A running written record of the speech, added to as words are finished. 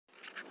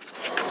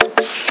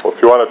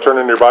If you want to turn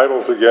in your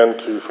Bibles again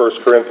to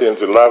 1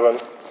 Corinthians 11,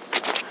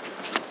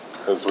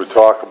 as we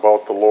talk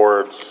about the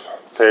Lord's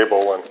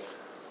table. And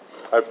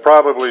I've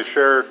probably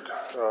shared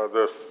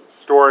this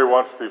story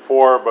once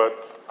before,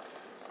 but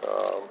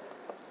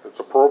it's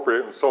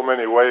appropriate in so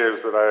many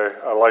ways that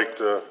I like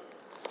to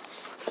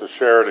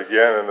share it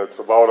again. And it's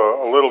about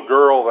a little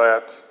girl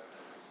that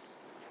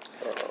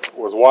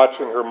was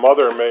watching her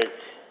mother make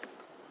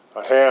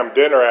a ham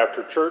dinner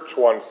after church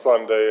one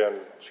Sunday,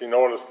 and she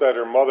noticed that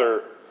her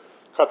mother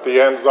cut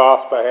the ends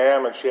off the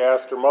ham, and she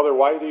asked her mother,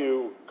 "Why do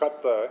you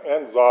cut the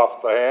ends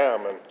off the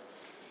ham?" And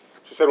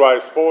she said, "Well, I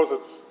suppose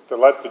it's to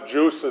let the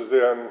juices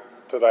in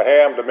to the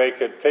ham to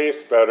make it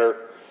taste better."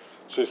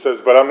 She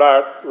says, "But I'm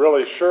not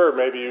really sure.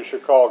 Maybe you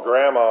should call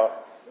Grandma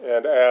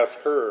and ask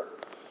her."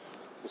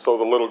 So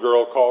the little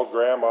girl called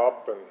Grandma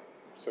up and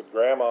said,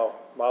 "Grandma,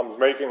 Mom's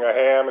making a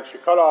ham," and she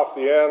cut off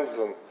the ends,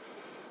 and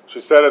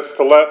she said it's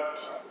to let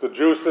the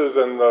juices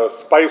and the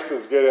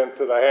spices get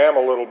into the ham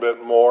a little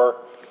bit more.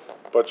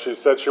 But she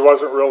said she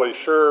wasn't really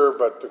sure,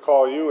 but to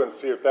call you and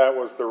see if that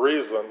was the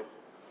reason.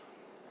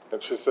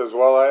 And she says,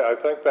 "Well, I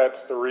think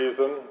that's the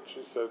reason."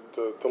 She said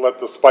to let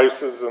the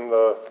spices and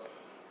the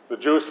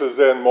juices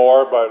in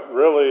more, but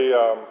really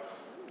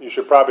you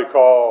should probably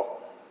call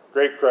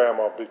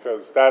Great-Grandma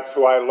because that's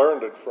who I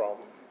learned it from.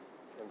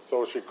 And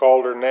so she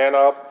called her Nana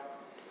up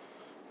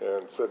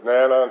and said,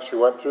 "Nana," and she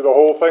went through the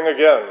whole thing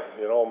again.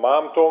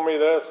 Mom told me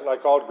this, and I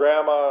called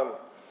Grandma, and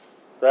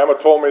Grandma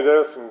told me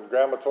this, and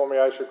Grandma told me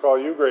I should call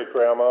you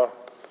Great-Grandma.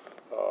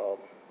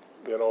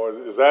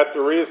 Is that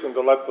the reason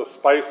to let the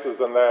spices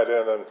and that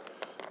in? And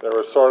there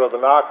was sort of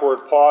an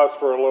awkward pause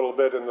for a little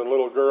bit, and the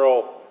little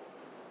girl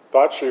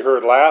thought she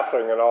heard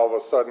laughing, and all of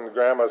a sudden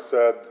Grandma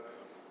said,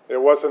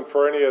 "It wasn't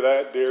for any of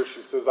that, dear."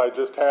 She says, "I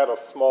just had a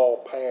small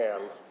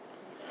pan."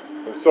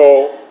 And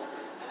so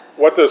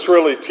what this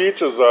really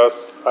teaches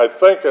us, I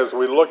think, as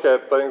we look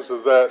at things,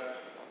 is that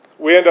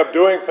we end up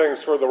doing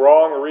things for the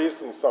wrong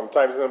reasons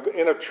sometimes. And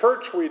in a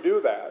church, we do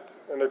that.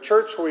 In a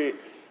church, we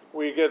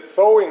get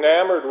so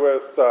enamored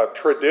with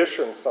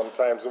tradition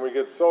sometimes, and we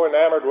get so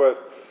enamored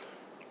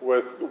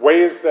with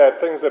ways that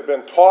things have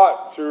been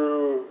taught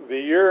through the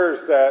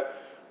years that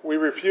we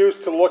refuse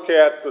to look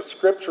at the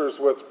scriptures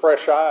with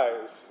fresh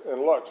eyes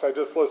and looks. I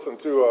just listened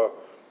to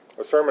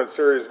a sermon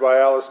series by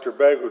Alistair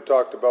Begg who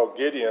talked about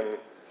Gideon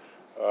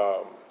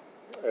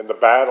and the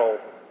battle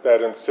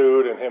that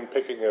ensued and him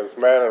picking his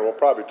men, and we'll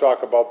probably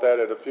talk about that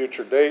at a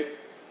future date.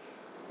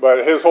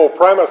 But his whole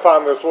premise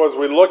on this was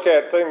we look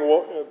at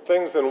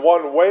things in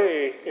one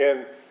way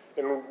and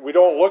we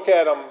don't look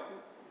at them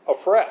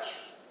afresh.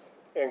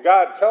 And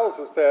God tells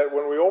us that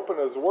when we open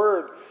His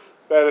Word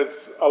that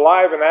it's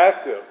alive and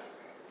active.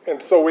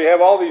 And so we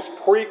have all these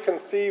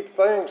preconceived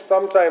things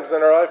sometimes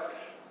in our life,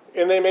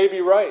 and they may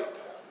be right,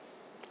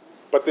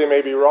 but they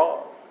may be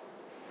wrong.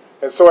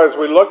 And so as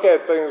we look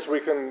at things,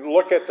 we can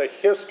look at the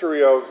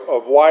history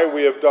of why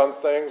we have done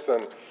things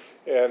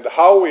and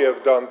how we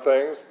have done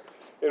things.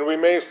 And we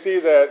may see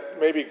that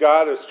maybe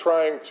God is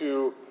trying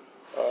to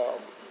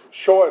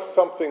show us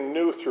something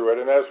new through it.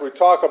 And as we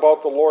talk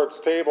about the Lord's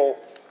table,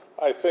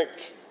 I think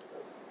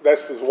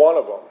this is one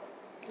of them.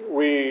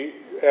 We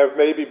have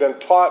maybe been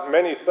taught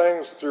many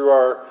things through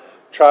our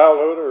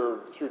childhood or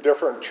through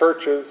different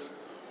churches,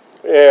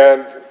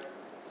 and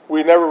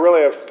we never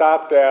really have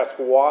stopped to ask,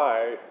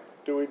 why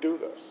do we do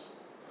this?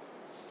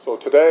 So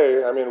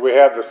today, we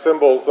have the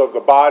symbols of the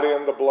body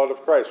and the blood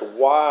of Christ.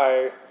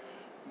 Why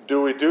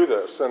do we do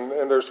this?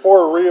 And there's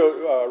four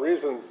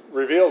reasons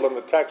revealed in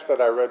the text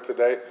that I read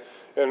today,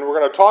 and we're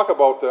going to talk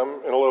about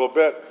them in a little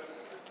bit.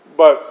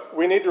 But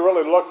we need to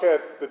really look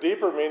at the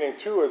deeper meaning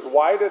too, is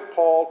why did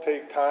Paul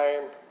take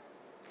time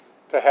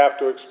to have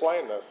to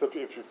explain this? If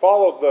you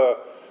followed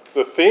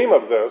the theme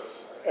of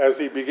this as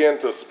he began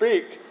to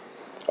speak,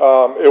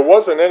 it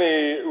wasn't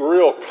any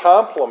real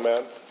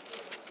compliment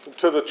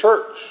to the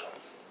church.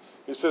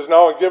 He says,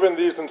 "Now, given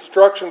these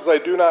instructions, I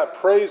do not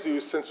praise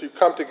you, since you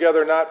come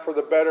together not for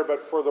the better,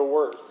 but for the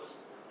worse."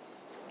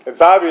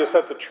 It's obvious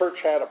that the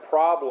church had a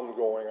problem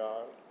going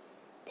on.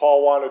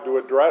 Paul wanted to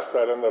address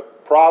that, and the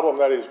problem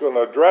that he's going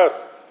to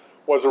address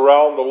was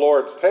around the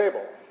Lord's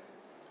table.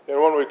 And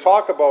when we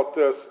talk about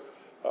this,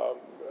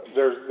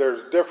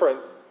 there's different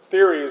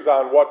theories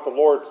on what the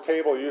Lord's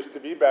table used to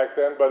be back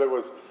then, but it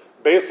was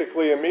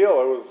basically a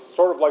meal. It was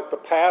sort of like the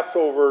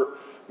Passover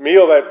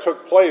meal that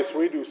took place.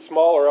 We do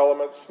smaller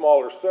elements,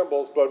 smaller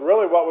symbols, but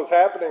really what was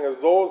happening is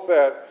those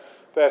that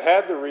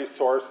had the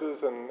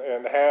resources and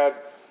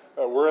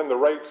were in the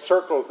right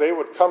circles, they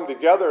would come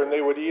together and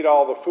they would eat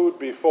all the food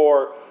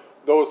before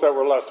those that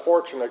were less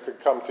fortunate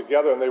could come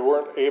together, and they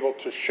weren't able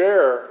to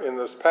share in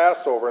this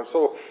Passover. And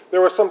so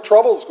there were some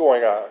troubles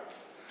going on.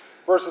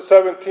 Verses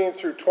 17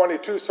 through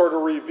 22 sort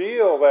of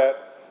reveal that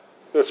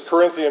this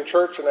Corinthian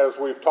church, and as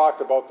we've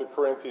talked about the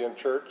Corinthian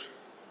church,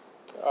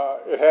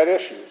 it had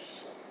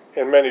issues.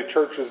 And many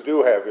churches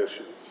do have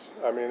issues.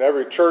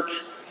 Every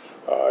church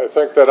I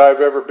think that I've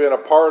ever been a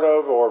part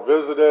of or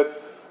visited,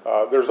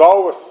 there's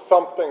always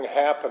something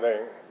happening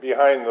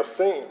behind the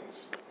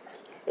scenes.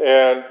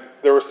 And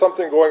there was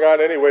something going on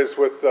anyways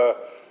with the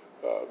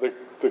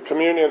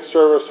communion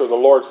service, or the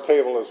Lord's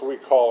table as we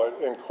call it,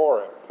 in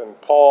Corinth. And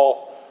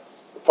Paul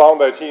found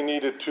that he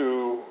needed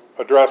to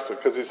address it,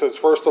 because he says,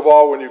 first of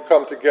all, when you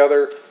come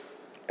together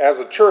as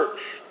a church,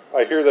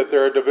 I hear that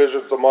there are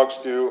divisions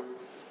amongst you,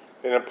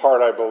 and in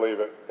part I believe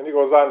it. And he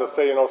goes on to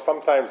say,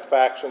 sometimes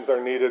factions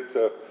are needed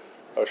to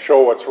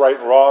show what's right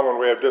and wrong when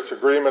we have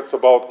disagreements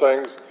about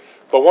things.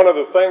 But one of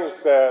the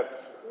things that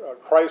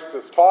Christ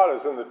has taught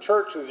us in the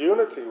church is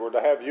unity. We're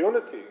to have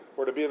unity.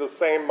 We're to be the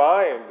same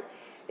mind,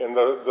 in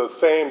the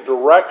same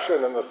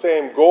direction and the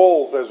same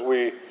goals as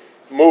we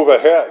move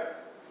ahead.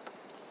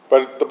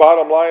 But the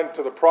bottom line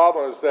to the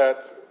problem is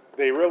that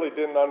they really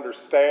didn't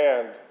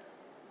understand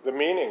the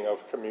meaning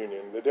of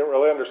communion. They didn't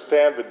really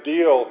understand the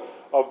deal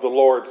of the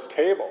Lord's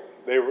table.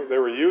 They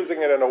were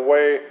using it in a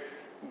way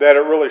that it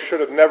really should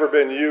have never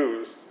been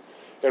used.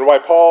 And why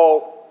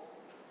Paul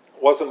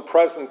wasn't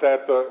present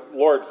at the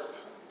Lord's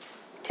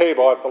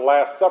table at the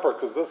Last Supper,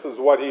 because this is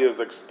what he is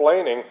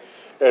explaining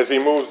as he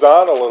moves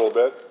on a little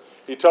bit.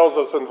 He tells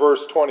us in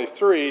verse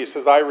 23, he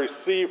says, I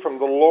received from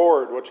the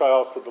Lord, which I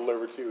also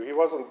delivered to you. He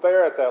wasn't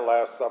there at that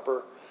Last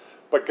Supper,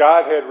 but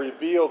God had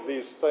revealed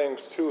these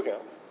things to him.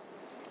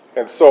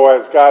 And so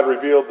as God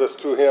revealed this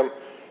to him,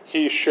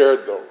 he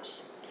shared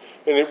those.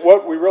 And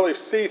what we really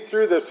see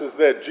through this is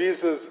that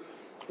Jesus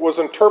was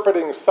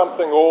interpreting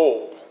something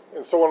old.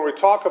 And so when we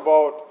talk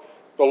about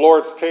the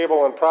Lord's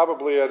table, and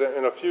probably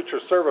in a future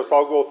service,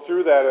 I'll go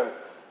through that and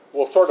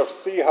we'll sort of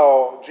see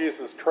how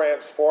Jesus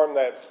transformed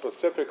that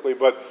specifically.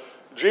 But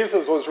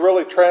Jesus was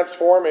really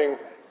transforming,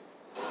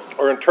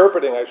 or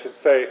interpreting, I should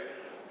say,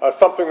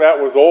 something that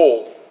was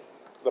old.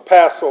 The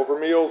Passover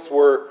meals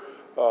were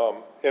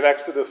in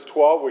Exodus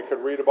 12. We could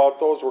read about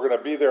those. We're going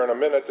to be there in a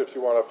minute if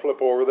you want to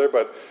flip over there.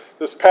 But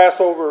this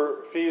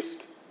Passover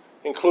feast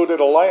included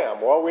a lamb.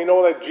 Well, we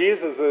know that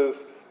Jesus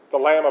is the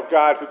Lamb of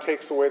God who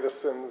takes away the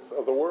sins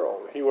of the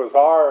world. He was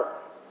our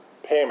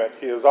payment.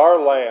 He is our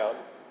lamb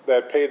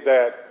that paid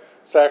that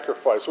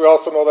sacrifice. We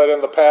also know that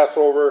in the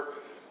Passover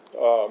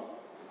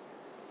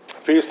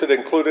feast, it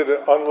included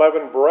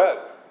unleavened bread.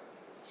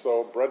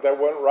 So bread that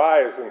wouldn't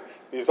rise. And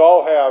these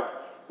all have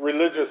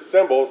religious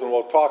symbols, and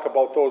we'll talk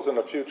about those in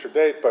a future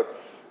date.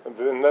 And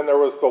then there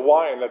was the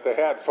wine that they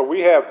had. So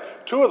we have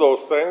two of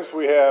those things.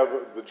 We have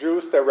the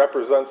juice that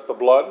represents the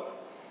blood,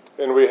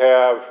 and we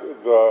have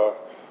the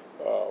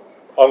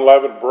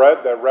unleavened bread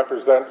that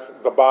represents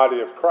the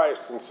body of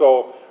Christ. And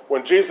so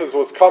when Jesus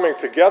was coming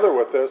together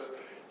with this,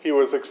 he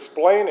was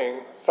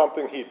explaining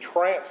something. He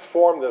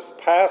transformed this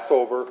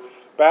Passover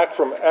back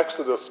from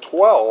Exodus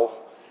 12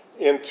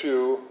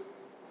 into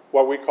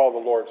what we call the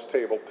Lord's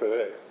table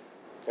today.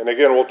 And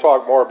again, we'll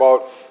talk more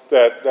about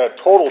that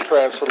total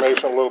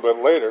transformation a little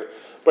bit later.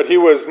 But he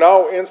was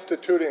now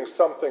instituting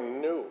something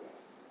new.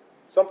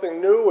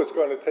 Something new was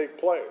going to take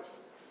place.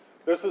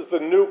 This is the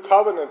new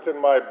covenant in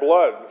my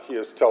blood, he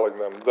is telling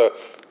them.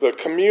 The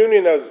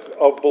communion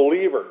of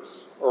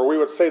believers, or we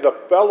would say the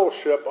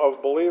fellowship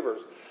of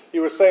believers. He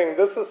was saying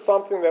this is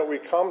something that we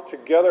come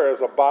together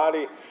as a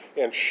body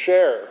and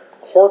share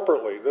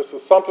corporately. This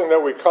is something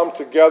that we come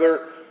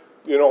together,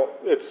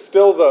 it's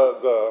still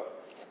the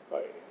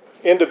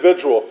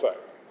individual thing.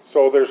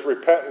 So there's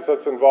repentance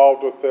that's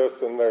involved with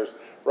this, and there's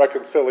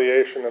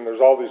reconciliation, and there's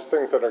all these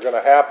things that are going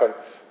to happen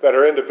that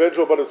are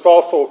individual, but it's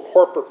also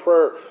corporate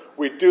prayer.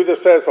 We do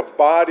this as a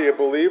body of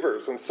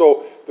believers. And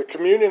so the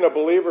communion of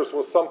believers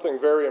was something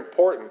very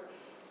important.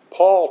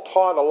 Paul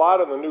taught a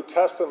lot in the New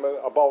Testament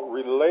about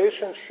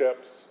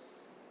relationships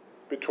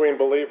between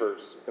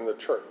believers in the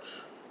church.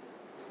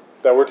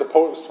 That we're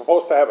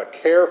supposed to have a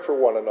care for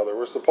one another.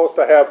 We're supposed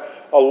to have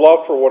a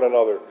love for one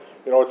another.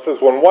 It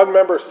says when one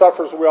member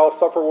suffers, we all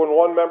suffer. When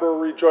one member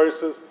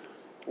rejoices,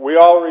 we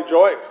all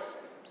rejoice.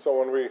 So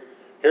when we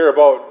hear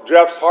about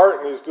Jeff's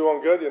heart and he's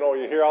doing good,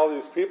 you hear all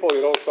these people,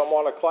 some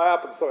want to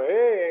clap and say,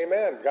 hey,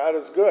 amen, God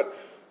is good.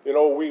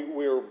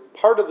 We are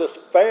part of this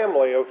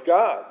family of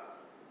God.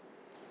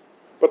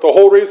 But the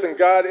whole reason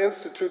God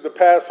instituted the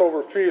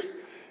Passover feast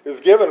is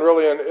given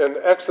really in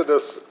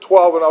Exodus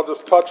 12, and I'll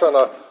just touch on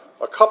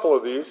a couple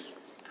of these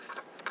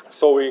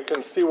so we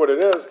can see what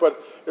it is.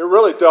 But it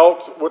really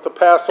dealt with the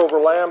Passover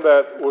lamb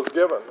that was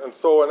given. And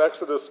so in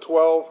Exodus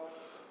 12,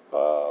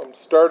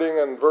 starting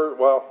in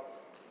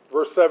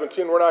verse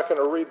 17, we're not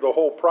going to read the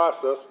whole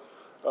process,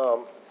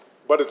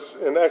 but it's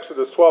in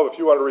Exodus 12, if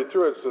you want to read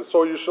through it. It says,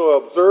 so you shall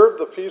observe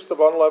the feast of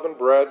unleavened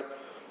bread,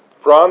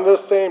 for on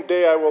this same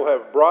day I will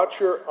have brought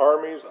your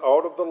armies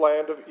out of the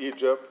land of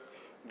Egypt.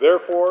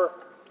 Therefore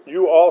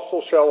you also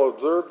shall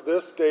observe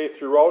this day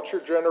throughout your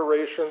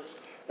generations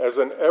as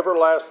an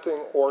everlasting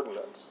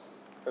ordinance.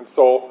 And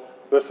so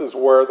this is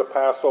where the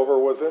Passover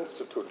was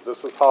instituted.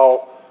 This is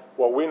how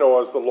what we know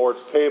as the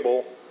Lord's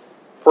table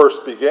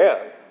first began.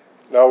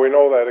 Now we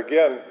know that,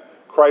 again,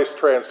 Christ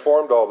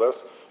transformed all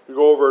this. You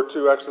go over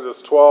to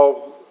Exodus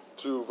 12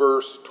 to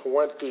verse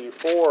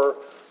 24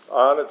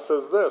 on, it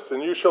says this,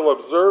 and you shall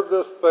observe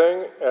this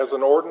thing as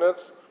an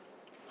ordinance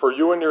for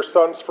you and your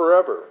sons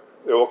forever.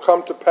 It will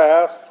come to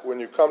pass when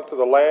you come to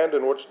the land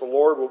in which the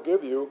Lord will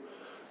give you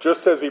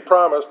just as he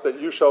promised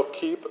that you shall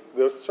keep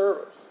this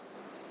service.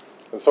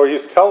 And so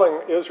he's telling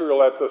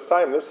Israel at this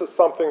time, this is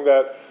something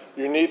that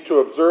you need to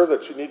observe,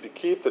 that you need to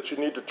keep, that you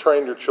need to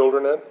train your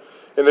children in.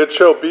 And it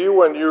shall be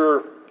when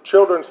your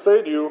children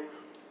say to you,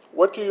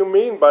 what do you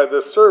mean by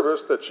this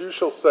service, that you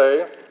shall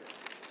say,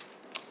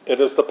 it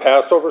is the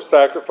Passover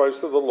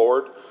sacrifice of the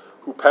Lord,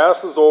 who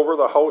passes over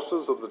the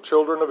houses of the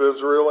children of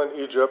Israel in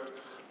Egypt,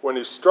 when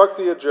he struck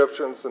the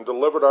Egyptians and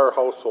delivered our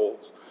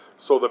households.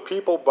 So the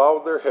people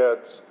bowed their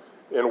heads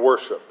and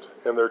worshipped,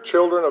 and their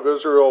children of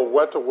Israel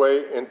went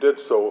away and did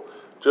so,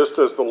 just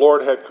as the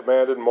Lord had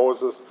commanded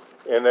Moses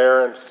and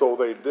Aaron, so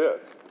they did.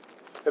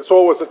 And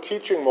so it was a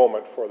teaching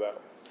moment for them.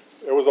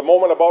 It was a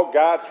moment about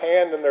God's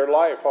hand in their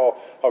life,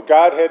 how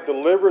God had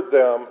delivered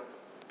them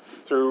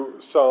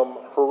through some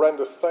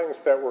horrendous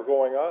things that were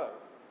going on.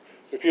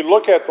 If you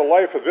look at the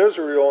life of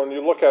Israel and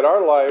you look at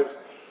our lives,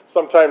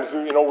 sometimes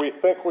we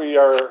think we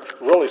are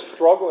really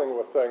struggling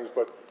with things,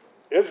 but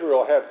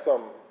Israel had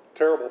some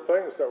terrible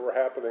things that were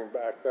happening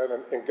back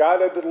then, and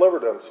God had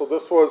delivered them. So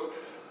this was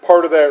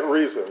part of that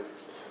reason.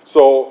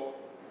 So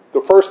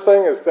the first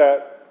thing is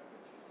that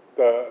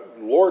the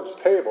Lord's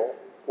table,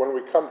 when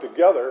we come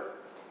together,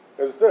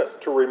 is this: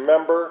 to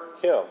remember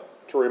him,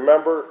 to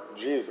remember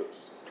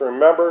Jesus, to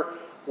remember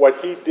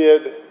what he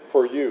did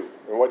for you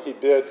and what he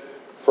did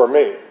for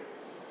me.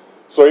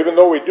 So even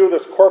though we do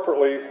this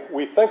corporately,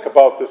 we think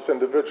about this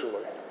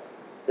individually.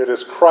 It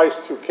is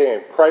Christ who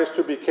came, Christ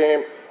who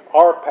became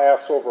our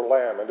Passover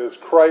lamb. It is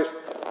Christ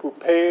who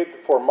paid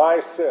for my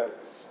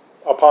sins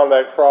upon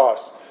that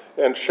cross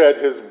and shed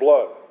his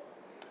blood.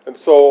 And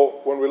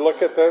so when we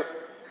look at this,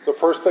 the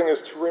first thing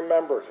is to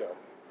remember him.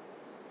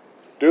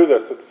 Do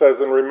this, it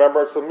says, in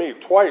remembrance of me.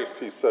 Twice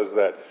he says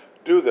that.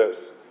 Do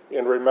this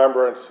in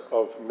remembrance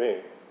of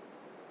me.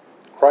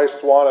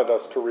 Christ wanted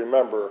us to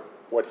remember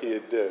what he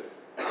did.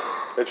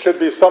 It should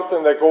be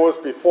something that goes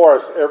before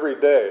us every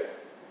day.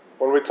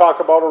 When we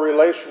talk about a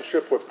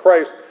relationship with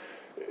Christ,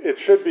 it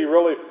should be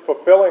really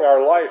fulfilling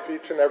our life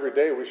each and every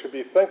day. We should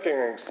be thinking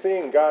and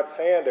seeing God's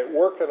hand at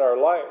work in our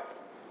life.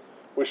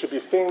 We should be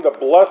seeing the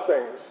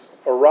blessings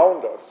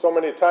around us. So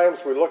many times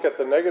we look at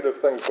the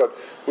negative things, but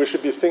we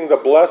should be seeing the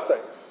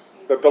blessings,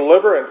 the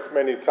deliverance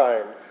many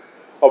times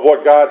of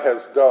what God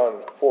has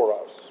done for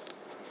us.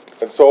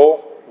 And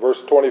so,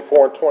 verse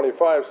 24 and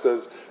 25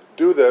 says,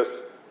 do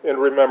this in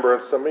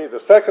remembrance of me. The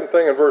second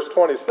thing in verse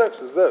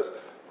 26 is this: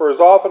 for as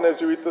often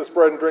as you eat this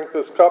bread and drink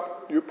this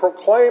cup, you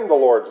proclaim the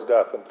Lord's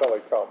death until he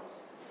comes.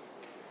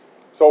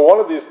 So one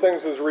of these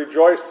things is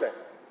rejoicing,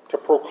 to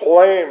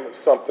proclaim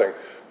something.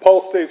 Paul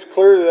states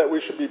clearly that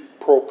we should be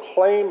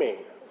proclaiming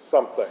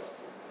something.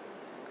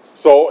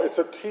 So it's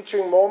a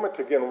teaching moment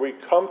again. We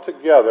come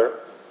together,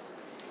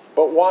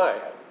 but why?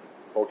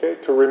 Okay,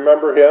 to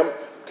remember him,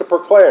 to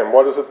proclaim.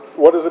 What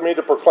does it mean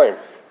to proclaim?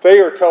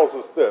 Thayer tells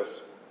us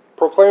this: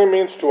 proclaim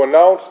means to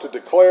announce, to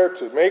declare,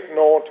 to make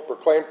known, to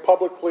proclaim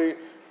publicly,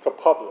 to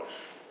publish.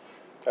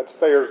 That's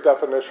Thayer's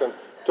definition,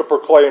 to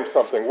proclaim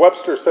something.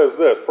 Webster says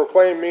this: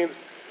 proclaim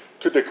means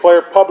to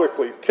declare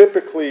publicly,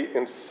 typically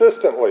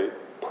insistently,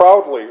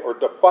 proudly, or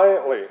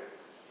defiantly,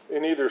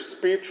 in either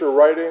speech or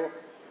writing,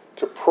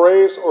 to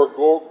praise or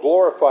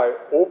glorify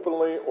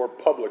openly or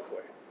publicly.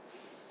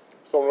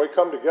 So when we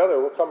come together,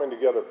 we're coming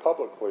together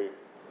publicly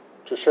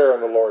to share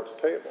in the Lord's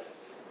table,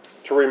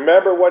 to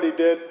remember what he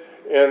did,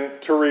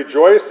 and to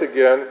rejoice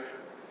again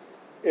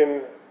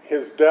in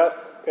his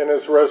death and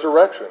his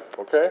resurrection.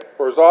 Okay?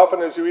 For as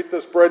often as you eat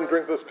this bread and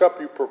drink this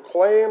cup, you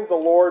proclaim the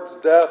Lord's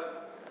death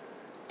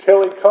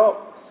till he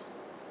comes.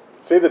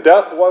 See, the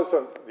death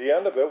wasn't the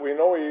end of it. We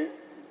know he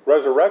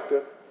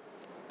resurrected,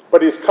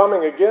 but he's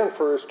coming again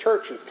for his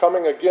church. He's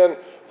coming again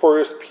for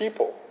his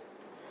people.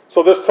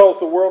 So this tells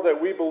the world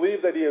that we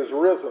believe that he is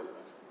risen.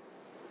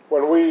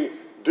 When we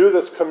do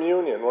this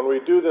communion, when we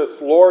do this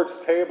Lord's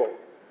table,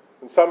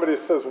 and somebody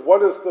says,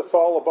 what is this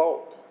all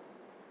about?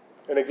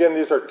 And again,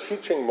 these are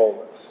teaching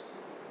moments.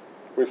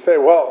 We say,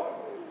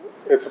 well,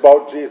 it's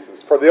about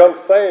Jesus. For the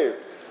unsaved,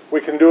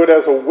 we can do it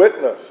as a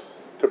witness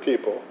to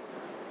people.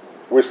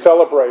 We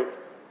celebrate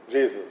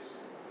Jesus,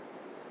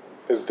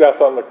 his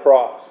death on the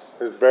cross,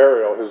 his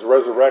burial, his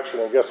resurrection,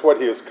 and guess what?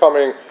 He is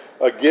coming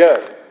again.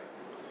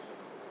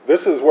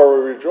 This is where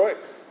we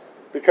rejoice,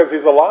 because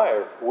he's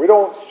alive. We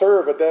don't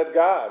serve a dead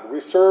God.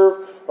 We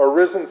serve a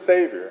risen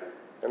Savior.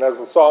 And as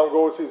the song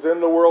goes, he's in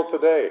the world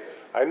today.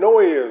 I know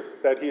he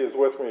is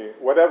with me,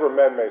 whatever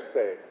men may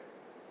say.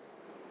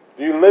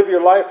 Do you live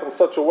your life in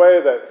such a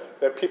way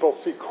that people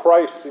see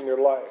Christ in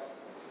your life?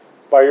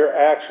 By your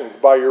actions,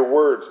 by your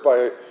words,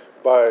 by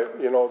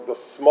the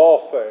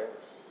small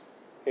things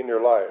in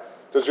your life?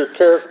 Does your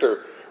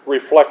character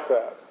reflect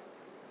that?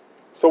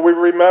 So we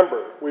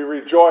remember, we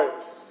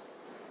rejoice.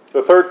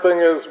 The third thing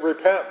is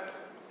repent.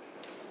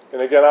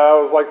 And again, I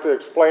always like to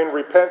explain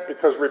repent,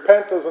 because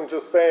repent isn't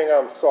just saying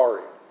I'm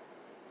sorry.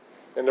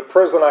 In the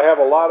prison, I have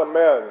a lot of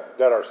men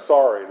that are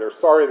sorry. They're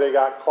sorry they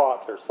got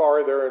caught. They're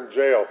sorry they're in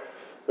jail.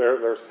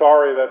 They're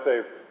sorry that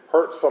they've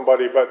hurt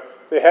somebody, but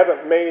they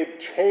haven't made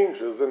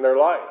changes in their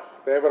life.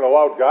 They haven't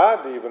allowed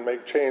God to even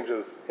make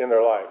changes in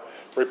their life.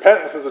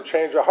 Repentance is a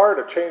change of heart,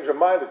 a change of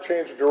mind, a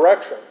change of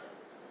direction.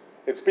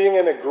 It's being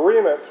in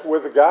agreement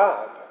with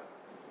God.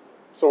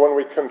 So when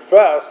we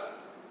confess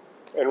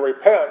and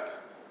repent,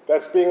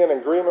 that's being in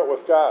agreement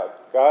with God.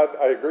 God,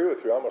 I agree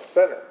with you. I'm a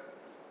sinner.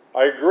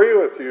 I agree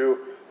with you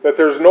that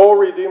there's no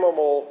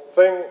redeemable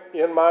thing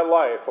in my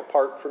life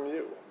apart from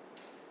you.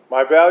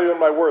 My value and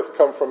my worth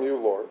come from you,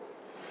 Lord.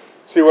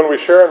 See, when we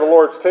share at the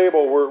Lord's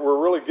table,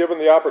 we're really given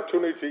the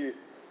opportunity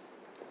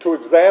to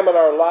examine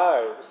our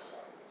lives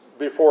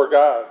before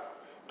God.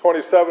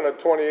 27 and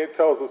 28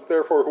 tells us,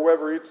 therefore,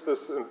 whoever eats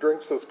this and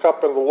drinks this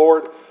cup in the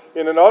Lord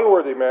in an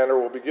unworthy manner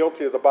will be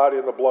guilty of the body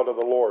and the blood of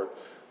the Lord.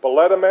 But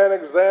let a man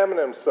examine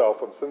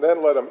himself, and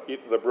then let him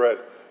eat the bread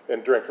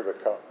and drink of the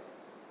cup.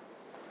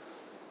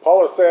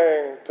 Paul is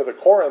saying to the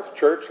Corinth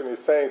church, and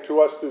he's saying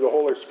to us through the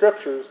Holy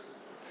Scriptures,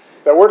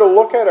 that we're to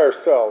look at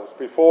ourselves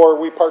before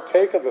we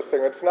partake of this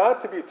thing. It's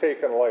not to be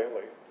taken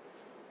lightly.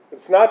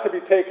 It's not to be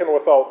taken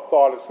without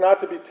thought. It's not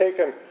to be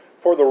taken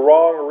for the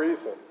wrong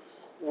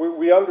reasons.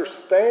 We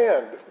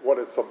understand what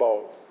it's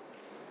about,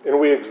 and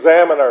we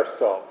examine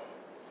ourselves.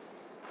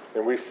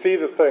 And we see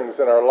the things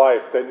in our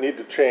life that need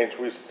to change.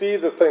 We see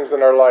the things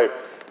in our life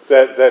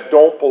that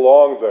don't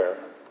belong there.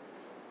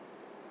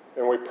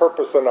 And we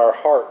purpose in our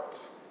heart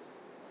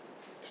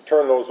to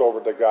turn those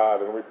over to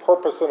God. And we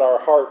purpose in our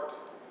heart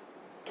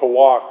to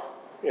walk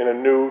in a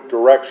new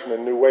direction, a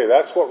new way.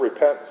 That's what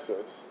repentance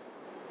is.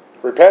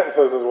 Repentance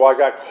is, well, I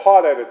got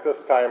caught at it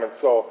this time, and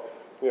so,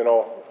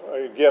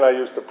 again, I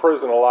use the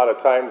prison a lot of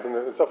times, and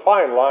it's a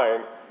fine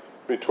line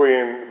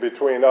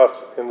between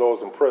us and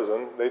those in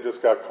prison. They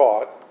just got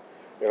caught,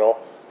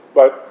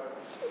 But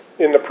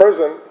in the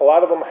prison, a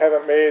lot of them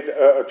haven't made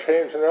a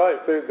change in their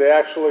life. They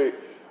actually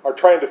are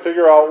trying to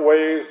figure out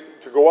ways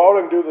to go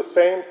out and do the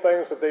same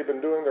things that they've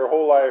been doing their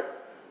whole life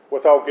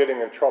without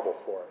getting in trouble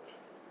for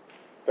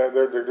it.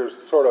 They're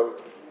sort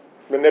of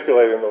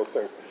manipulating those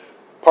things.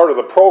 Part of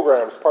the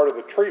programs, part of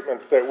the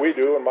treatments that we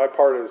do, and my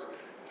part is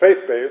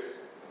faith-based,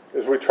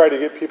 is we try to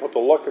get people to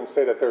look and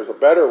say that there's a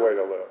better way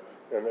to live.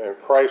 And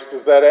Christ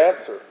is that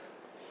answer.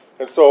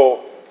 And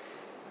so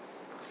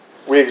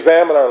we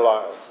examine our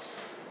lives.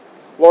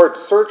 Lord,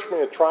 search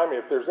me and try me.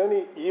 If there's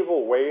any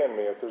evil way in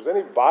me, if there's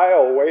any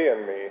vile way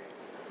in me,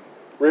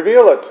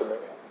 reveal it to me.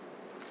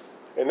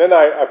 And then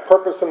I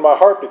purpose in my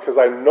heart, because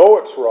I know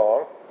it's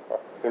wrong,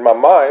 in my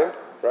mind,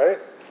 right?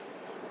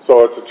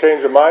 So it's a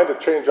change of mind, a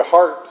change of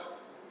heart.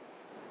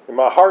 In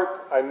my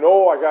heart, I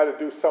know I got to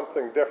do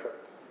something different.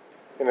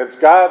 And it's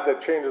God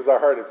that changes our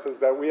heart. It says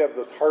that we have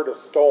this heart of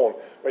stone,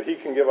 but He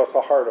can give us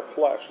a heart of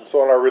flesh. And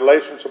so in our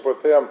relationship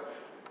with Him,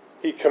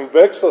 He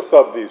convicts us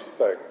of these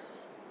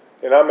things.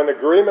 And I'm in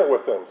agreement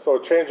with Him. So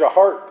a change of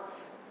heart.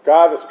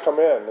 God has come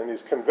in and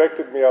He's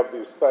convicted me of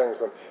these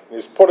things. And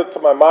He's put it to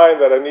my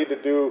mind that I need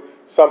to do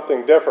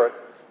something different.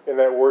 And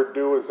that word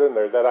do is in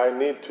there. That I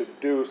need to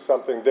do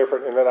something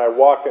different. And then I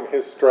walk in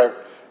His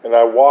strength. And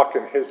I walk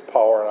in His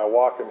power. And I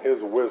walk in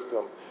His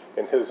wisdom.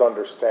 In His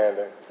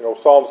understanding.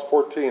 Psalms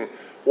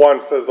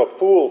 14:1 says, a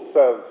fool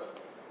says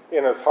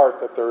in his heart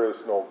that there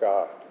is no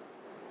God.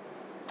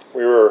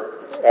 We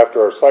were,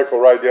 after our cycle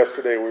ride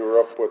yesterday, we were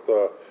up with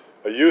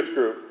a youth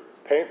group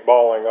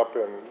paintballing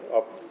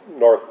up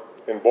north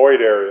in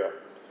Boyd area.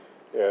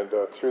 And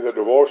through the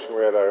devotion,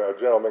 we had a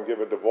gentleman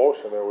give a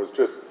devotion. It was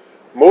just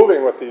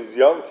moving with these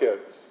young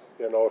kids,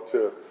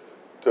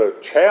 to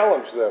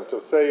challenge them,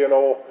 to say,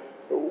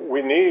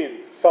 we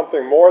need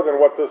something more than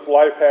what this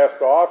life has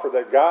to offer,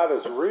 that God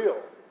is real.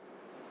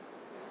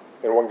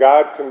 And when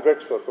God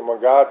convicts us, and when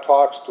God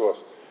talks to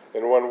us,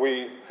 and when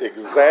we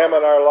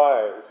examine our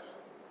lives,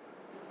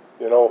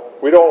 we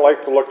don't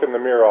like to look in the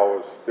mirror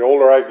always. The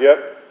older I get,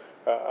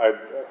 I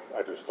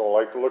just don't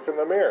like to look in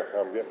the mirror.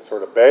 I'm getting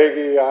sort of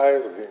baggy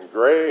eyes, I'm getting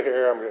gray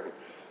hair, I'm getting,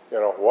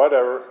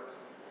 whatever.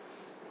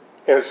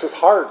 And it's just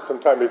hard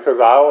sometimes,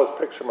 because I always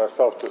picture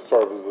myself just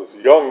sort of as this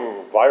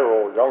young,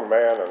 viral young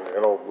man,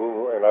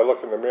 and I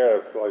look in the mirror,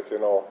 it's like,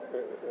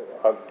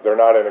 they're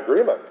not in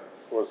agreement.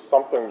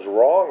 Something's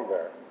wrong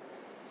there.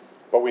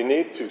 But we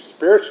need to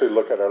spiritually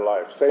look at our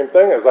life. Same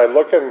thing as I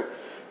look in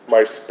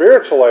my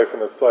spiritual life,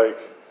 and it's like,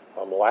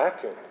 I'm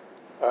lacking.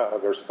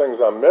 There's things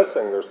I'm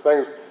missing. There's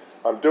things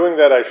I'm doing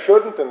that I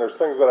shouldn't, and there's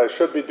things that I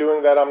should be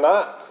doing that I'm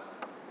not.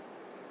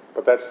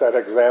 But that's that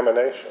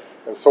examination.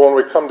 And so when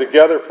we come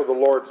together for the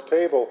Lord's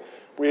table,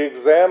 we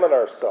examine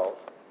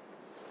ourselves.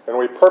 And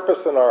we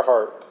purpose in our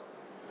heart.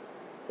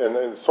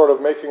 And sort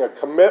of making a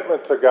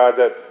commitment to God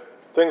that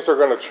things are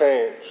going to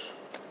change.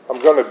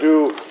 I'm going to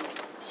do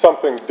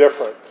something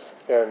different.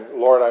 And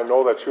Lord, I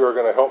know that you are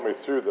going to help me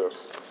through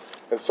this.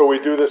 And so we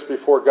do this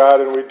before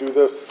God, and we do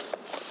this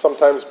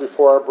sometimes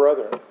before our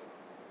brethren.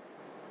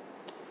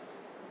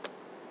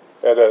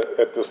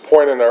 At this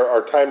point in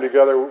our time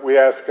together, we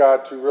ask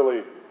God to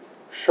really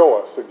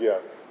show us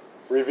again.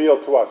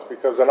 Reveal to us,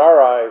 because in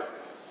our eyes,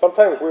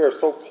 sometimes we are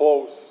so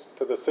close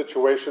to the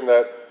situation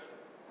that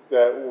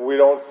we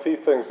don't see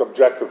things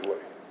objectively,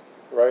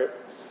 right?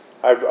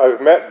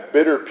 I've met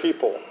bitter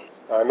people.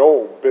 I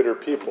know bitter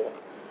people.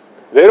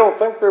 They don't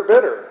think they're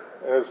bitter.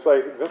 And it's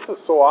like, this is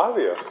so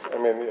obvious. I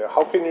mean,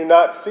 how can you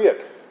not see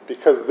it?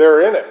 Because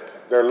they're in it.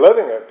 They're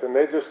living it. And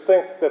they just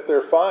think that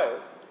they're fine.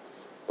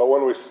 But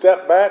when we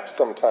step back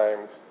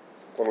sometimes,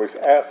 when we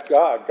ask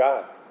God,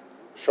 God,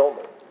 show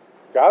me.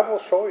 God will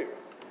show you.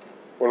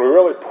 When we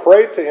really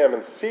pray to him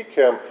and seek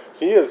him,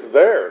 he is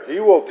there. He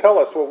will tell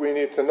us what we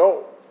need to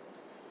know.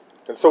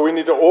 And so we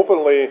need to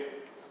openly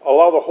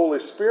allow the Holy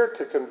Spirit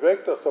to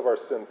convict us of our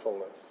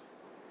sinfulness.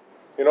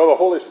 You know, the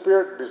Holy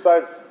Spirit,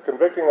 besides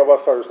convicting of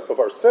us of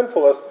our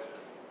sinfulness,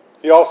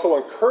 he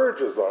also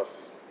encourages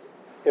us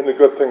in the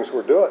good things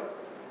we're doing.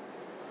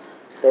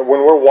 And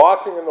when we're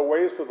walking in the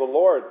ways of the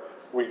Lord,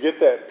 we get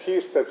that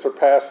peace that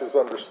surpasses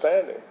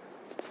understanding.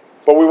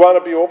 But we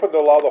want to be open to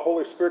allow the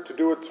Holy Spirit to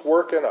do its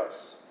work in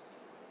us,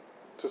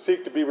 to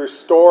seek to be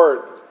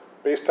restored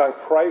based on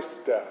Christ's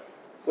death.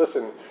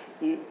 Listen,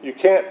 you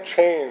can't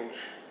change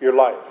your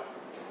life.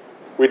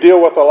 We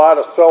deal with a lot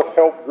of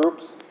self-help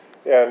groups,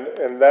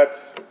 and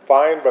that's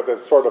fine, but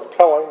that's sort of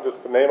telling,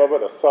 just the name of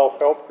it, a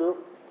self-help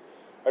group.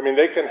 I mean,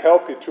 they can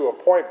help you to a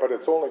point, but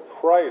it's only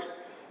Christ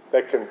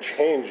that can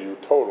change you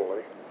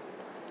totally.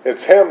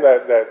 It's him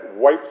that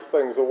wipes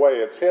things away.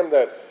 It's him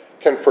that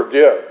can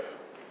forgive.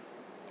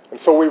 And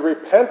so we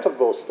repent of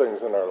those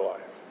things in our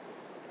life.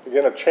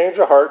 Again, a change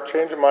of heart,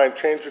 change of mind,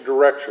 change of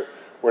direction.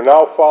 We're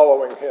now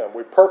following him.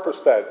 We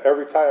purpose that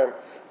every time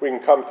we can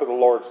come to the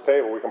Lord's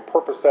table. We can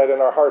purpose that in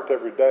our heart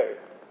every day.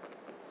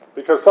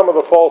 Because some of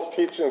the false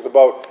teachings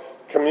about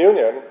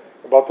communion,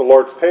 about the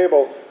Lord's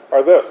table,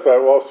 are this,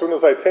 that, well, as soon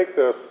as I take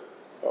this,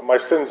 my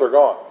sins are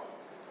gone.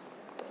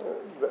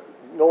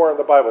 Nowhere in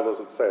the Bible does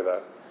it say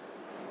that.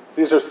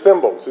 These are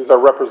symbols. These are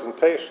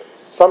representations.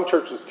 Some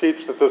churches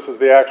teach that this is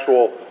the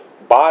actual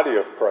body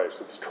of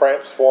Christ. It's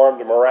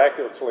transformed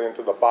miraculously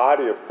into the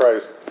body of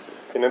Christ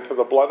and into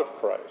the blood of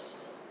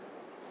Christ.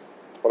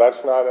 Well,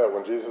 that's not it.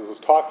 When Jesus is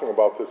talking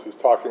about this, he's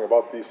talking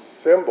about these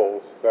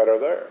symbols that are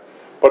there.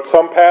 But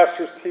some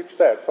pastors teach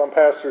that. Some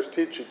pastors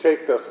teach you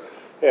take this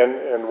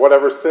and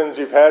whatever sins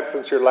you've had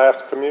since your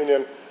last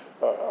communion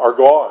are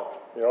gone.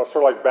 You know,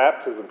 sort of like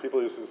baptism.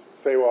 People used to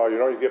say, well, you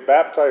know, you get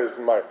baptized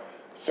and my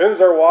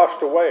sins are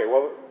washed away.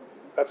 Well,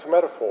 that's a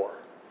metaphor.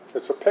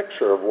 It's a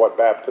picture of what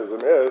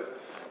baptism is.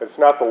 It's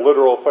not the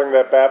literal thing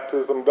that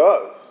baptism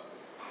does.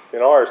 You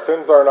know, our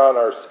sins aren't on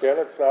our skin.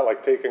 It's not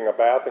like taking a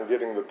bath and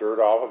getting the dirt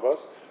off of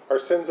us. Our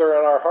sins are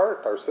in our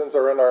heart. Our sins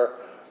are in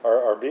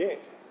our being.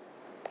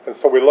 And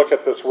so we look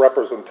at this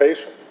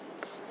representation.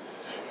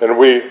 And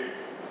we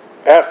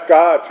ask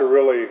God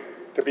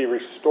to be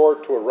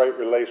restored to a right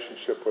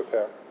relationship with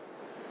him.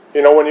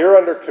 You know, when you're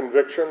under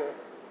conviction,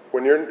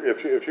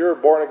 if you're a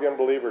born-again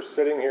believer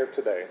sitting here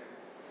today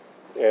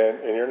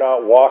and you're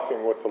not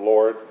walking with the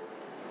Lord,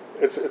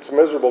 it's a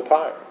miserable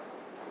time.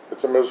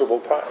 It's a miserable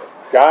time.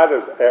 God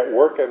is at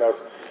work in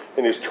us,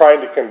 and he's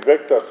trying to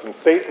convict us, and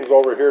Satan's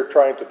over here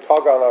trying to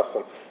tug on us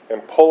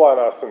and pull on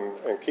us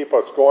and keep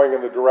us going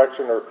in the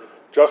direction or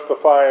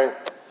justifying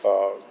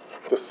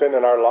the sin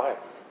in our life.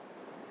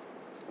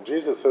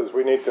 Jesus says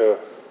we need to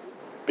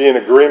be in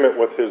agreement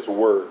with his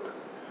word.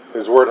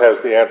 His word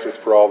has the answers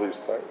for all these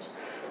things.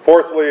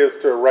 Fourthly is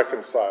to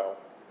reconcile.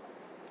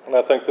 And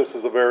I think this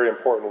is a very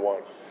important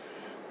one.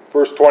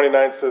 Verse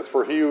 29 says,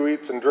 "For he who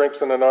eats and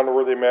drinks in an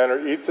unworthy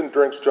manner eats and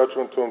drinks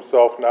judgment to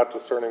himself, not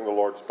discerning the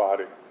Lord's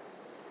body."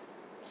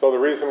 So the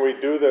reason we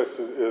do this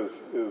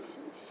is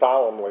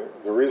solemnly.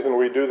 The reason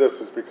we do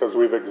this is because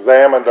we've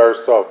examined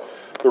ourselves.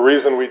 The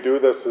reason we do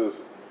this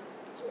is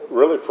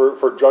really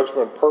for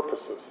judgment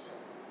purposes.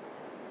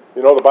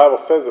 You know, the Bible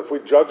says if we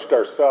judged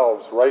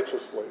ourselves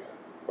righteously,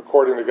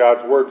 according to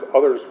God's words,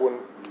 others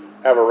wouldn't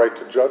have a right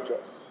to judge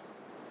us.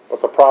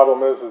 But the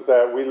problem is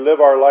that we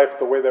live our life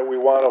the way that we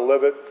want to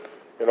live it.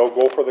 You know,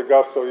 go for the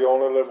gusto, you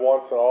only live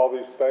once, and all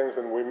these things,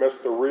 and we miss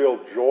the real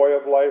joy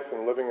of life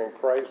and living in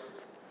Christ.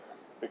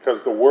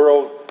 Because the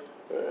world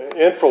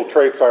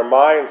infiltrates our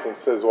minds and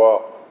says,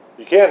 well,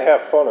 you can't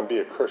have fun and be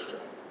a Christian.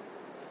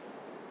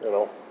 You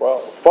know, well,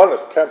 fun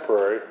is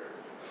temporary.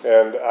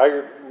 And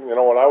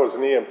when I was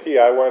an EMT,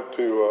 I went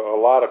to a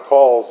lot of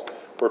calls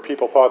where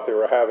people thought they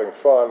were having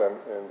fun,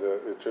 and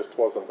it just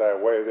wasn't that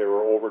way. They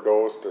were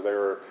overdosed, or they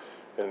were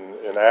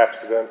in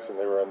accidents, and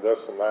they were in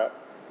this and that.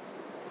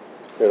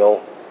 You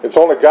know, it's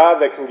only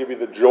God that can give you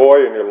the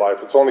joy in your life.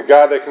 It's only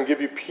God that can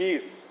give you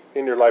peace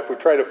in your life. We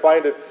try to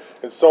find it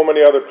in so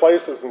many other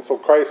places, and so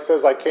Christ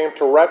says, I came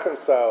to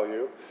reconcile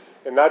you,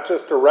 and not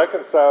just to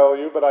reconcile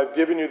you, but I've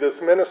given you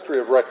this ministry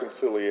of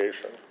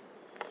reconciliation.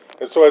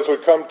 And so as we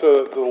come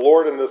to the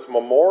Lord in this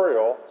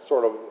memorial,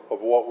 sort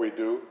of what we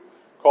do,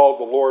 called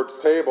the Lord's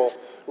table,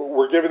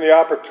 we're given the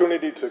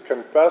opportunity to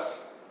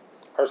confess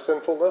our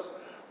sinfulness.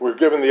 We're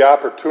given the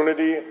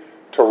opportunity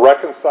to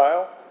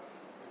reconcile,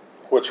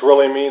 which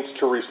really means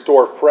to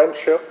restore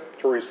friendship,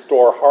 to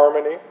restore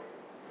harmony.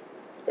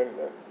 And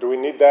do we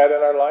need that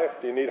in our life?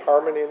 Do you need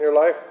harmony in your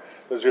life?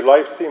 Does your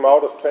life seem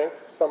out of sync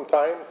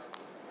sometimes?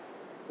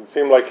 Does it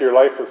seem like your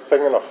life is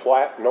singing a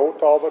flat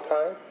note all the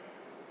time?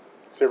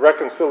 See,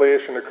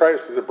 reconciliation to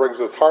Christ is it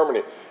brings us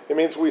harmony. It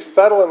means we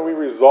settle and we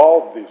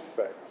resolve these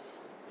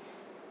things.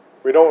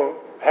 We don't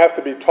have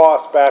to be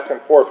tossed back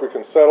and forth. We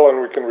can settle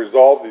and we can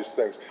resolve these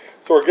things.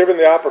 So we're given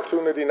the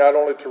opportunity not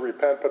only to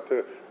repent, but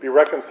to be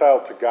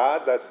reconciled to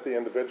God. That's the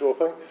individual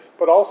thing,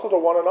 but also to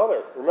one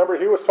another. Remember,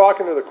 he was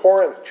talking to the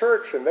Corinth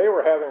church, and they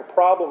were having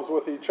problems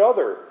with each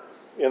other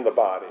in the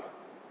body.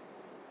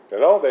 You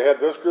know, they had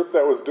this group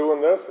that was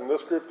doing this, and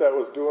this group that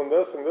was doing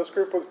this, and this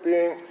group was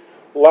being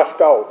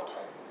left out.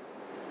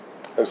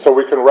 And so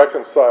we can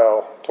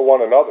reconcile to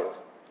one another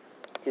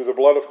through the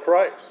blood of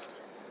Christ.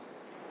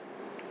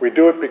 We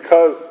do it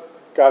because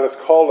God has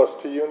called us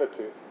to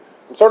unity.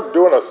 I'm sort of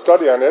doing a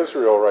study on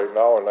Israel right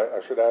now, and I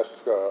should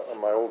ask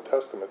my Old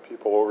Testament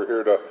people over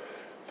here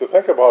to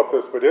think about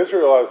this. But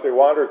Israel, as they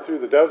wandered through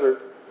the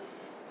desert,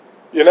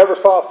 you never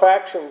saw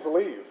factions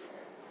leave.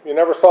 You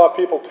never saw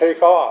people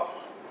take off.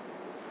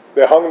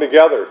 They hung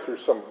together through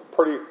some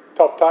pretty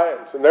tough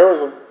times. And there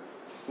was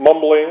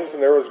mumblings,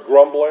 and there was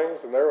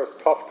grumblings, and there was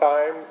tough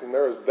times, and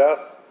there was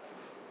deaths.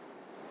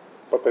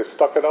 But they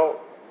stuck it out.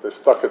 They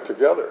stuck it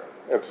together.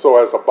 And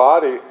so as a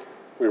body,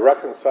 we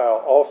reconcile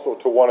also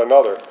to one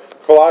another.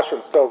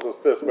 Colossians tells us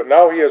this, but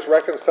now he has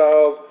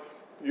reconciled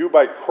you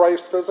by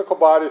Christ's physical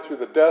body through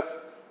the death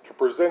to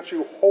present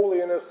you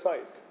holy in his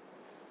sight.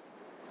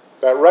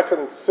 That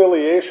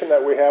reconciliation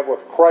that we have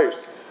with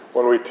Christ,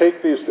 when we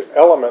take these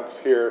elements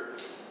here,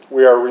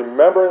 we are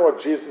remembering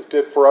what Jesus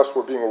did for us.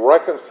 We're being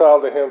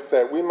reconciled to him so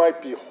that we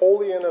might be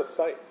holy in his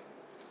sight.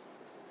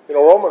 You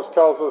know, Romans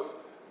tells us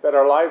that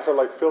our lives are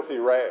like filthy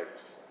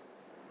rags.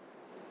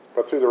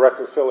 But through the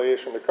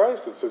reconciliation to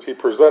Christ, it says he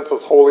presents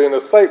us holy in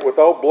his sight,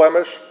 without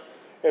blemish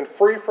and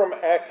free from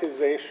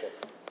accusation.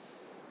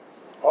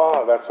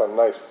 That's a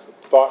nice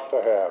thought to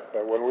have,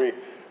 that when we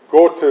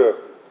go to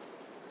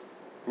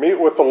meet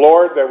with the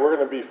Lord, that we're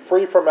going to be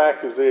free from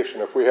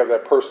accusation if we have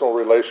that personal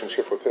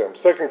relationship with him.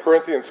 2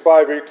 Corinthians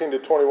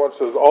 5:18-21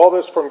 says, all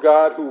this from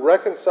God, who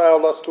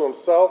reconciled us to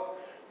himself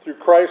through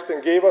Christ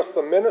and gave us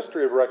the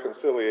ministry of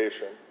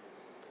reconciliation.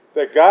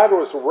 That God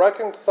was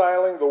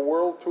reconciling the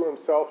world to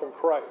himself in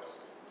Christ.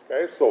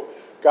 Okay, so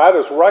God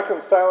is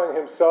reconciling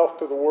himself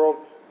to the world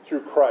through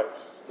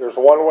Christ. There's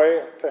one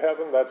way to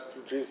heaven, that's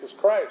through Jesus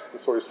Christ. And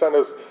so he sent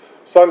his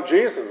son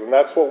Jesus, and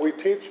that's what we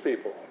teach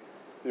people.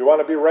 You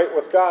want to be right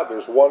with God,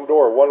 there's one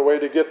door, one way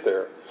to get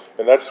there,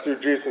 and that's through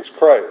Jesus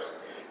Christ.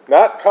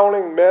 Not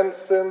counting men's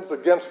sins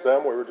against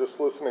them. We were just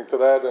listening to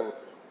that in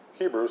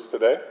Hebrews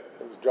today,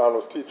 as John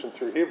was teaching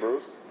through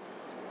Hebrews,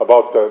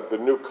 about the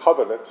new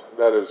covenant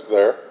that is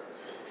there.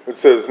 It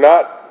says,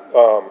 not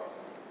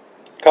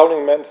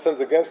counting men's sins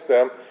against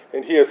them,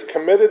 and he has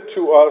committed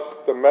to us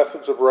the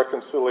message of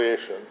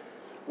reconciliation.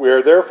 We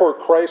are therefore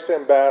Christ's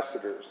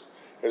ambassadors,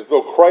 as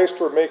though Christ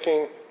were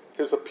making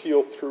his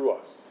appeal through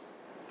us.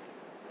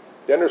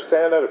 You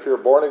understand that if you're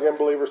a born-again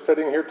believer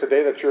sitting here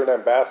today, that you're an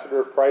ambassador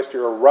of Christ,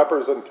 you're a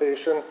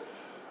representation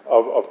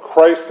of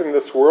Christ in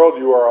this world,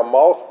 you are a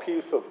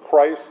mouthpiece of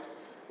Christ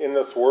in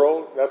this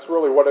world. That's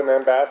really what an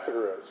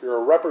ambassador is. You're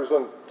a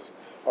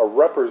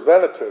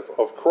representative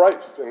of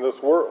Christ in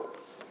this world.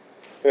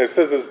 And it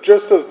says, it's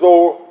just as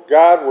though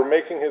God were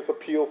making his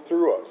appeal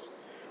through us.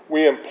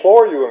 We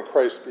implore you in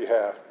Christ's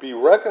behalf, be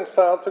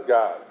reconciled to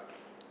God.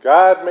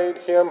 God made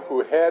him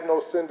who had no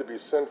sin to be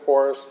sin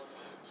for us,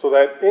 so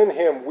that in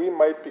him we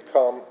might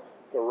become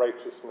the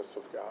righteousness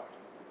of God.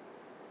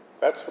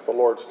 That's what the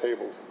Lord's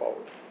table is about.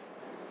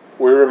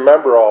 We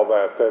remember all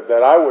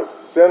that I was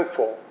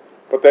sinful,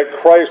 but that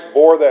Christ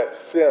bore that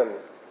sin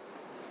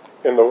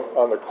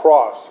on the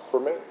cross for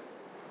me.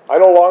 I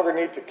no longer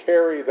need to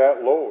carry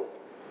that load.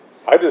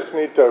 I just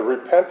need to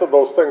repent of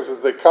those things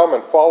as they come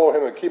and follow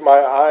him and keep my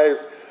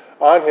eyes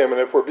on him. And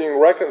if we're being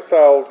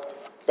reconciled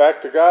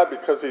back to God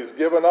because he's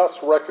given us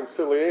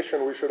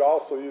reconciliation, we should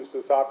also use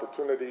this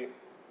opportunity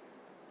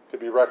to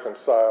be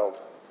reconciled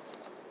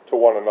to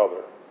one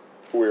another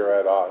who we are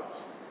at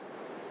odds.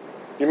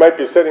 You might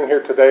be sitting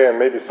here today and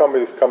maybe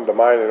somebody's come to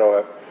mind,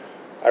 that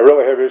I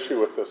really have issue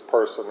with this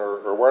person,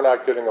 or we're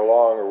not getting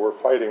along, or we're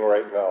fighting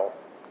right now.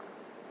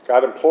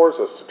 God implores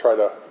us to try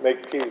to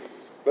make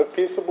peace. Live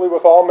peaceably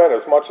with all men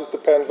as much as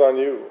depends on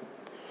you.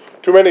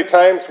 Too many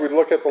times we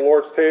look at the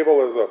Lord's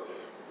table as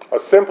a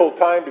simple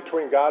time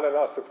between God and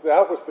us. If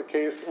that was the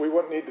case, we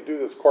wouldn't need to do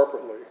this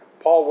corporately.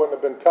 Paul wouldn't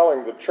have been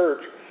telling the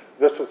church,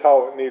 this is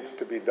how it needs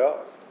to be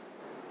done.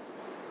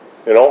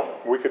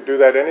 We could do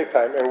that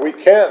anytime, and we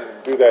can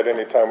do that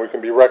anytime. We can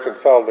be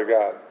reconciled to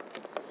God.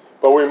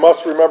 But we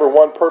must remember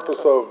one purpose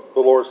of the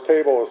Lord's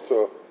table is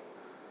to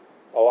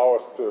allow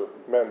us to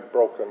mend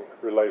broken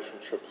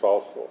relationships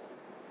also.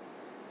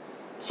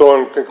 So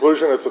in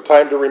conclusion, it's a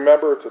time to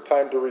remember, it's a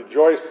time to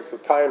rejoice, it's a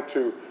time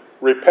to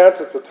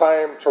repent, it's a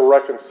time to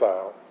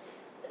reconcile.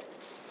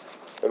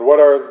 And what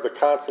are the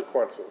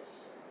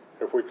consequences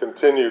if we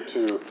continue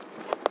to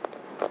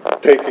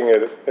taking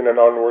it in an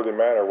unworthy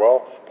manner? Well,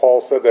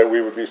 Paul said that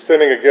we would be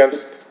sinning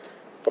against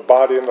the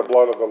body and the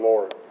blood of the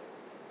Lord.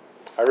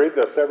 I read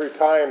this every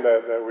time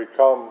that we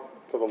come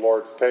to the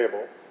Lord's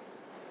table.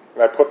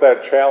 And I put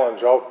that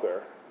challenge out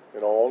there.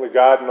 Only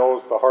God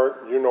knows the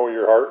heart. You know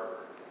your heart.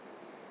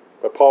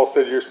 But Paul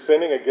said, you're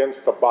sinning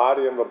against the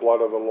body and the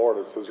blood of the Lord.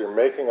 It says you're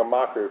making a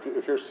mockery.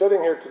 If you're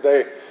sitting here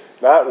today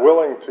not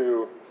willing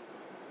to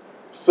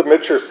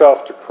submit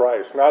yourself to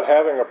Christ, not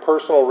having a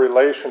personal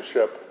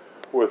relationship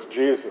with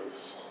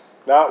Jesus,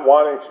 not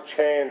wanting to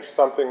change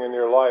something in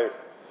your life,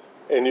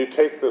 and you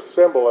take this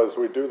symbol as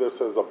we do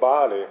this as a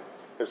body,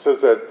 it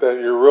says that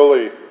you're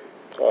really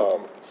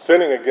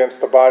sinning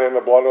against the body and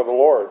the blood of the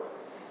Lord.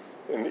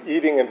 In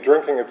eating and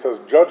drinking, it says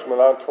judgment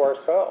unto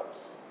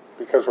ourselves,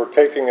 because we're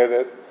taking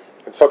it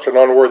in such an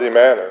unworthy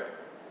manner.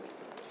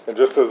 And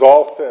just as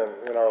all sin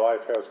in our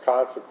life has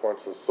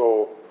consequences,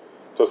 so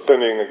does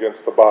sinning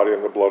against the body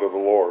and the blood of the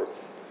Lord.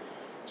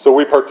 So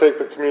we partake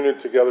the communion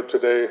together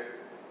today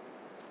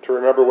to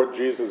remember what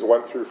Jesus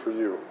went through for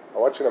you. I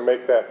want you to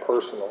make that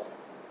personal.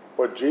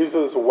 What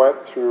Jesus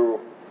went through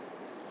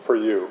for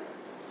you.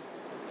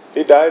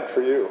 He died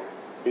for you.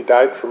 He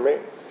died for me.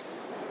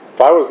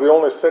 If I was the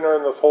only sinner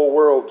in this whole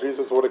world,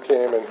 Jesus would have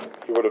came and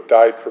he would have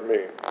died for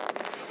me.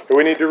 And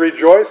we need to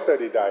rejoice that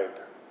he died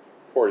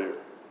for you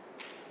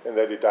and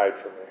that he died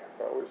for me.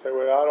 We say,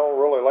 well, I don't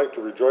really like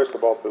to rejoice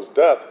about this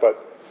death,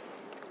 but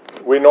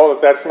we know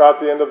that that's not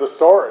the end of the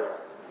story.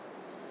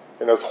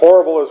 And as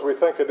horrible as we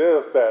think it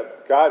is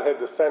that God had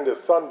to send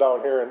his son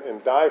down here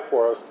and die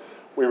for us,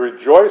 we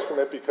rejoice in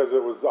it because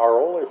it was our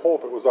only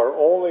hope. It was our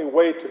only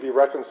way to be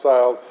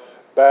reconciled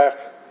back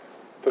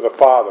to the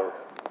Father.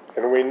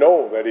 And we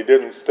know that he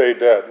didn't stay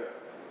dead.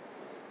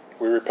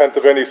 We repent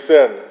of any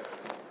sin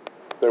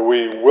that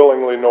we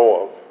willingly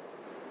know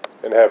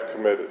of and have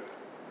committed.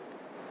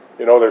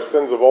 You know, there's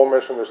sins of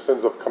omission, there's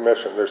sins of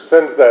commission. There's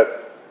sins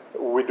that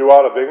we do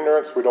out of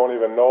ignorance, we don't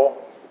even know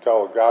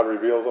until God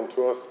reveals them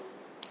to us.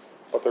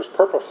 But there's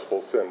purposeful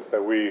sins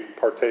that we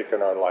partake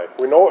in our life.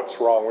 We know it's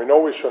wrong. We know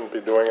we shouldn't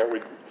be doing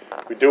it.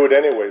 We do it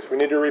anyways. We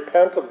need to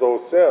repent of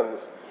those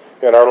sins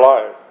in our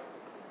life.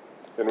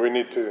 And we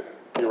need to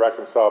be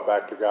reconciled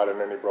back to God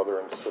and any brother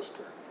and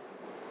sister.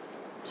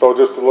 So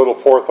just a little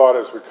forethought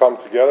as we come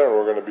together, and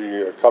we're going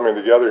to be coming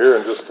together here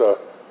in just a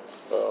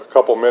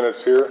couple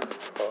minutes here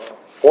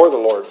for the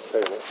Lord's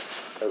table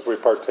as we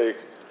partake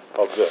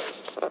of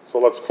this. So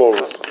let's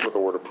close with a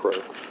word of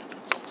prayer.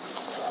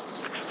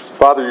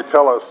 Father, you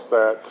tell us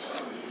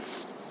that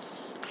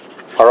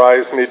our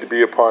eyes need to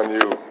be upon you.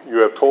 You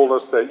have told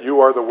us that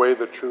you are the way,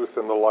 the truth,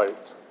 and the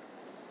light,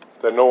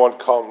 that no one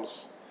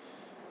comes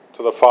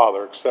to the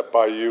Father except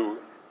by you.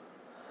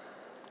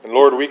 And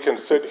Lord, we can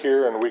sit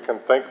here and we can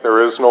think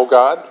there is no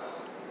God.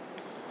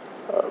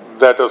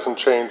 That doesn't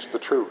change the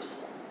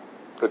truth,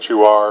 that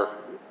you are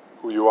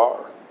who you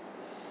are.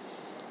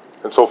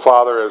 And so,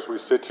 Father, as we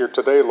sit here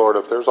today, Lord,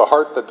 if there's a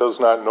heart that does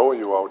not know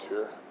you out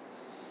here,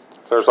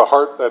 if there's a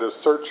heart that is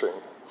searching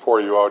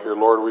for you out here,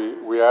 Lord,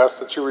 we ask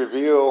that you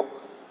reveal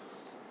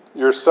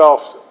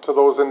yourself to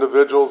those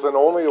individuals in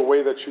only a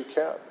way that you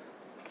can.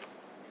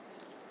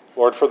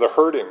 Lord, for the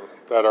hurting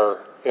that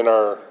are in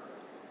our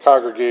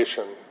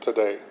congregation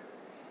today,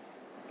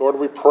 Lord,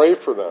 we pray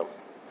for them.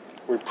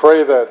 We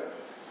pray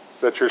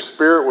that your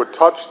Spirit would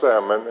touch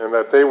them and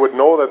that they would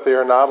know that they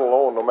are not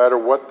alone, no matter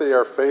what they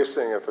are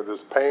facing, if it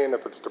is pain,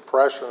 if it's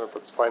depression, if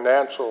it's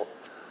financial,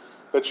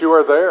 that you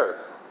are there.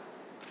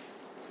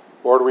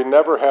 Lord, we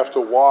never have to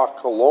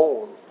walk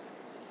alone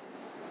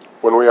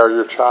when we are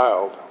your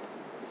child.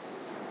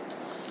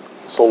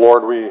 So,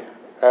 Lord, we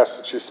ask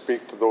that you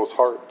speak to those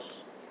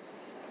hearts.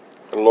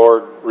 And,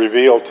 Lord,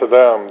 reveal to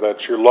them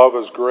that your love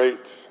is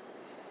great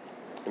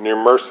and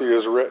your mercy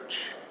is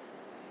rich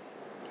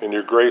and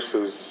your grace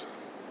is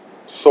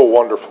so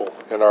wonderful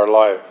in our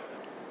life.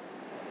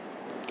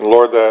 And,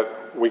 Lord,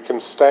 that we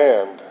can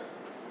stand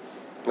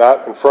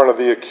not in front of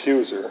the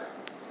accuser,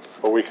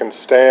 but we can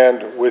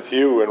stand with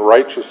you in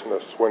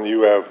righteousness when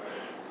you have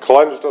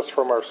cleansed us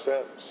from our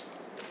sins.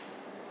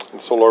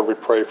 And so, Lord, we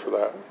pray for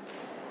that.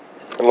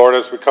 And, Lord,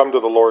 as we come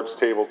to the Lord's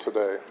table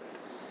today,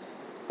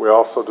 we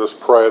also just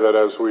pray that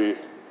as we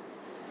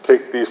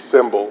take these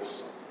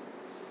symbols,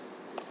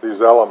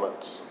 these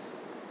elements,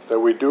 that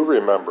we do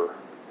remember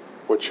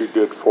what you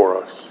did for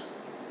us.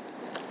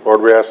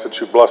 Lord, we ask that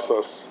you bless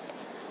us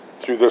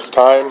through this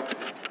time,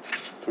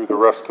 through the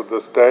rest of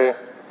this day.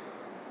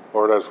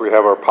 Lord, as we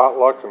have our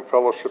potluck and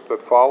fellowship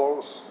that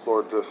follows,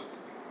 Lord, just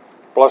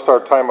bless our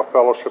time of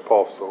fellowship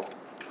also.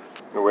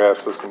 And we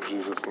ask this in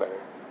Jesus' name.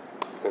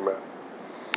 Amen.